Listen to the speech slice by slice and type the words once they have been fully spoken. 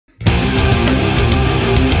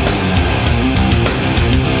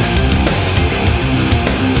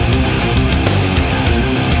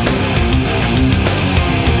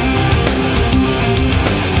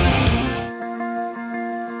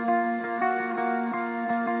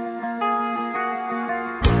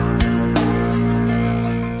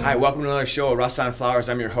Hi, welcome to another show of Russ on Flowers.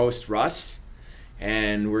 I'm your host, Russ,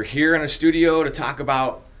 and we're here in a studio to talk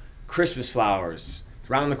about Christmas flowers. It's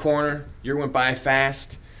around the corner. Year went by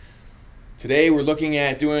fast. Today we're looking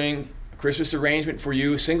at doing a Christmas arrangement for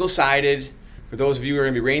you, single-sided. For those of you who are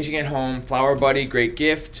going to be arranging at home, Flower Buddy, great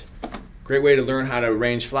gift. Great way to learn how to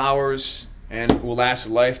arrange flowers, and will last a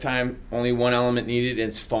lifetime. Only one element needed, and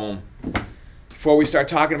it's foam. Before we start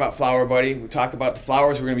talking about Flower Buddy, we'll talk about the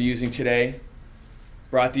flowers we're going to be using today.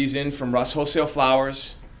 Brought these in from Russ Wholesale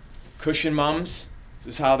Flowers, Cushion Mums.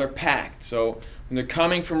 This is how they're packed. So when they're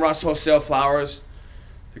coming from Russ Wholesale Flowers,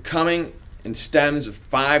 they're coming in stems of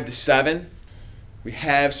 5 to 7. We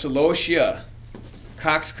have celosia,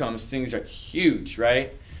 coxcombs. Things are huge,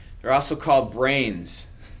 right? They're also called brains.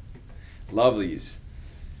 Love these.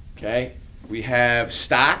 Okay. We have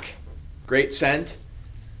stock, great scent,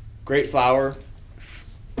 great flower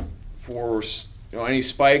for any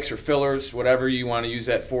spikes or fillers, whatever you want to use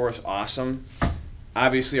that for is awesome.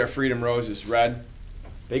 Obviously our Freedom Rose is red.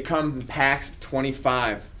 They come in packs of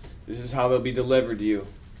 25. This is how they'll be delivered to you.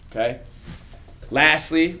 Okay.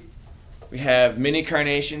 Lastly, we have mini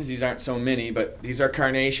carnations. These aren't so mini, but these are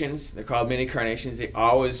carnations. They're called mini carnations. They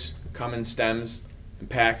always come in stems, in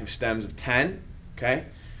packed of stems of 10. Okay.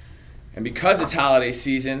 And because it's holiday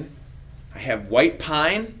season, I have white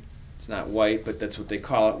pine. It's not white, but that's what they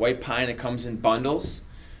call it. White pine. It comes in bundles.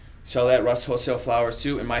 Sell that at Russ Wholesale Flowers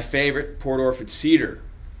too. And my favorite, Port Orford cedar.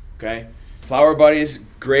 Okay. Flower Buddy's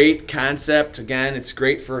great concept. Again, it's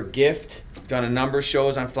great for a gift. We've done a number of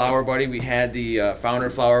shows on Flower Buddy. We had the founder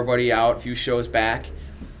of Flower Buddy out a few shows back.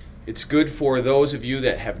 It's good for those of you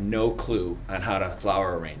that have no clue on how to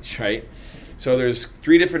flower arrange, right? So there's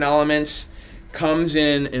 3 different elements. Comes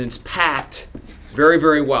in and it's packed very,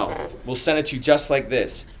 very well. We'll send it to you just like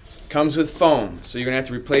this. Comes with foam, so you're gonna have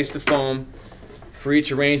to replace the foam for each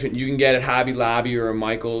arrangement. You can get at Hobby Lobby or a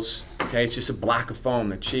Michael's. Okay, it's just a block of foam.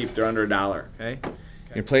 They're cheap. They're under $1. Okay.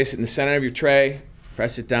 You place it in the center of your tray.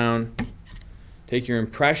 Press it down. Take your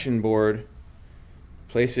impression board.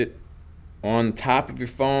 Place it on the top of your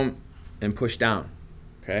foam and push down.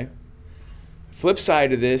 Okay. The flip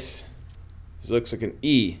side of this looks like an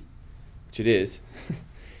E, which it is.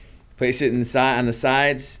 Place it in the on the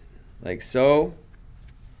sides like so.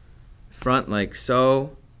 Front like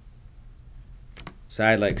so,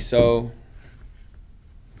 side like so.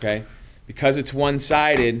 Okay, because it's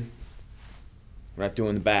one-sided, we're not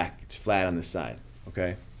doing the back. It's flat on the side.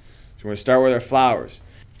 Okay, so we're going to start with our flowers.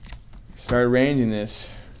 Start arranging this.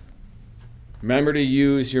 Remember to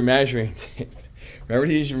use your measuring tape. Remember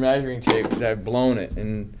to use your measuring tape because I've blown it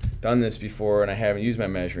and done this before and I haven't used my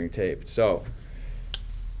measuring tape. So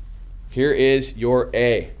here is your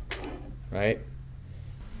A, right?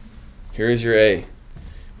 Here's your A. When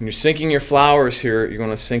you're sinking your flowers here, you're going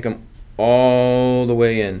to sink them all the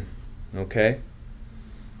way in, okay?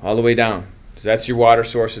 All the way down. So that's your water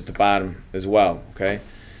source at the bottom as well, okay?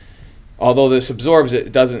 Although this absorbs it,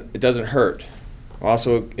 it doesn't hurt.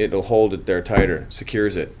 Also, it'll hold it there tighter,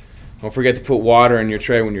 secures it. Don't forget to put water in your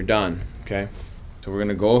tray when you're done, okay? So we're going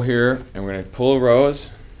to go here and we're going to pull a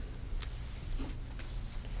rose.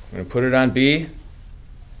 We're going to put it on B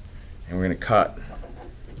and we're going to cut.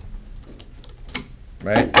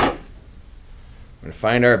 Right? We're going to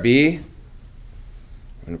find our B.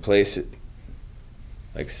 We're going to place it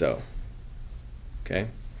like so. Okay? And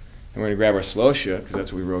we're going to grab our celosia, because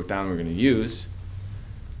that's what we wrote down we're going to use,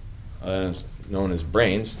 known as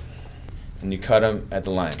brains, and you cut them at the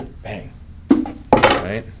line. Bang.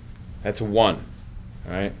 Right? That's a 1.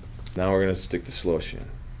 All right? Now we're going to stick the celosia in.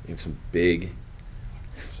 You have some big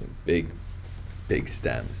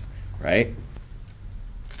stems. Right?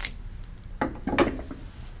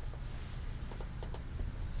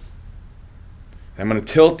 I'm going to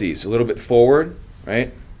tilt these a little bit forward,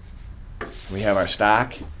 right? We have our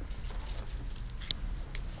stock.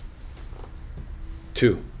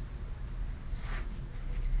 2.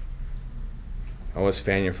 Always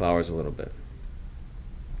fan your flowers a little bit.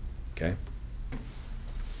 Okay?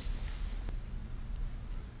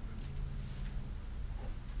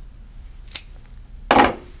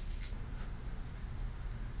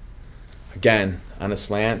 Again, on a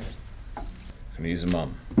slant, I'm going to use a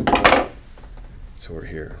mum. So we're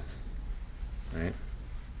here, right?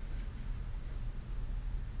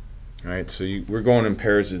 All right, so we're going in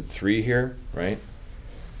pairs of 3 here, right?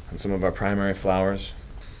 On some of our primary flowers.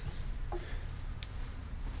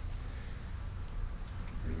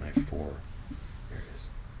 Where's my 4? There it is.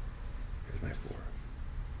 Here's my 4.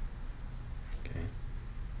 Okay.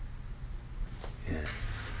 Yeah.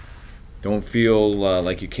 Don't feel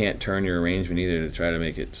like you can't turn your arrangement either to try to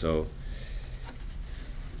make it so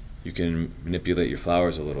you can manipulate your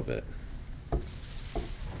flowers a little bit.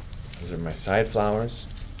 Those are my side flowers,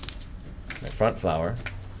 my front flower.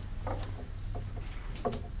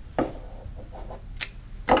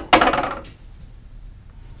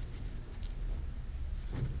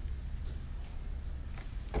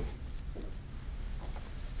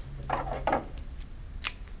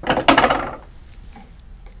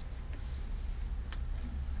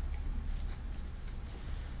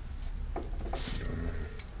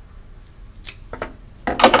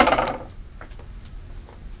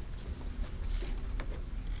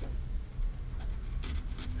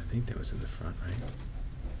 I think that was in the front, right?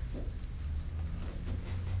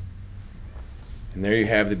 And there you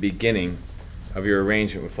have the beginning of your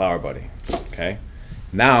arrangement with Flower Buddy. Okay?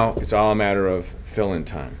 Now it's all a matter of fill-in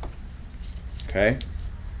time. Okay?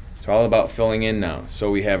 It's all about filling in now.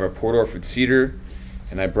 So we have our Port Orford cedar,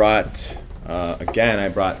 and I brought, again, I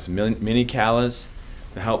brought some mini callas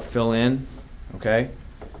to help fill in. Okay?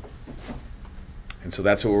 And so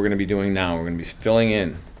that's what we're going to be doing now. We're going to be filling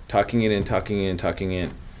in, tucking it in, tucking in, tucking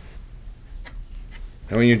in.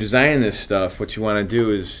 And when you're designing this stuff, what you want to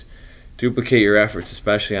do is duplicate your efforts,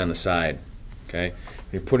 especially on the side. Okay?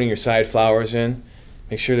 When you're putting your side flowers in,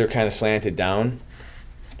 make sure they're kind of slanted down.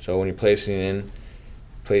 So when you're placing it in,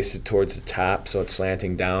 place it towards the top so it's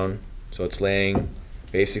slanting down. So it's laying,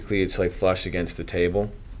 basically it's like flush against the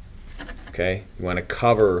table. Okay? You want to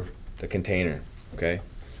cover the container. Okay?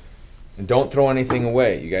 And don't throw anything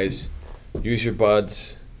away. You guys use your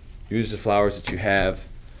buds, use the flowers that you have,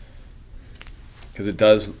 because it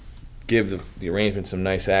does give the arrangement some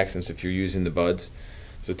nice accents if you're using the buds.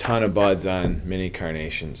 There's a ton of buds on mini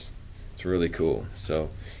carnations. It's really cool. So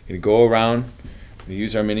you're going to go around, we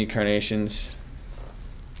use our mini carnations.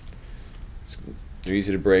 They're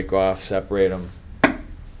easy to break off, separate them,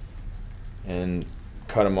 and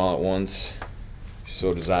cut them all at once. If you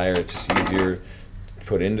so desire, it's just easier to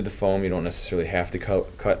put into the foam. You don't necessarily have to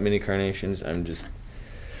cut mini carnations. I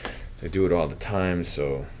do it all the time,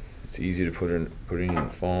 so it's easy to put in the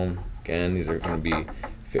foam. Again, these are going to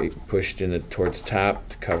be pushed towards the top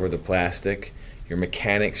to cover the plastic. Your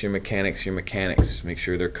mechanics, make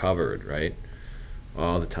sure they're covered, right?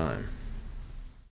 All the time.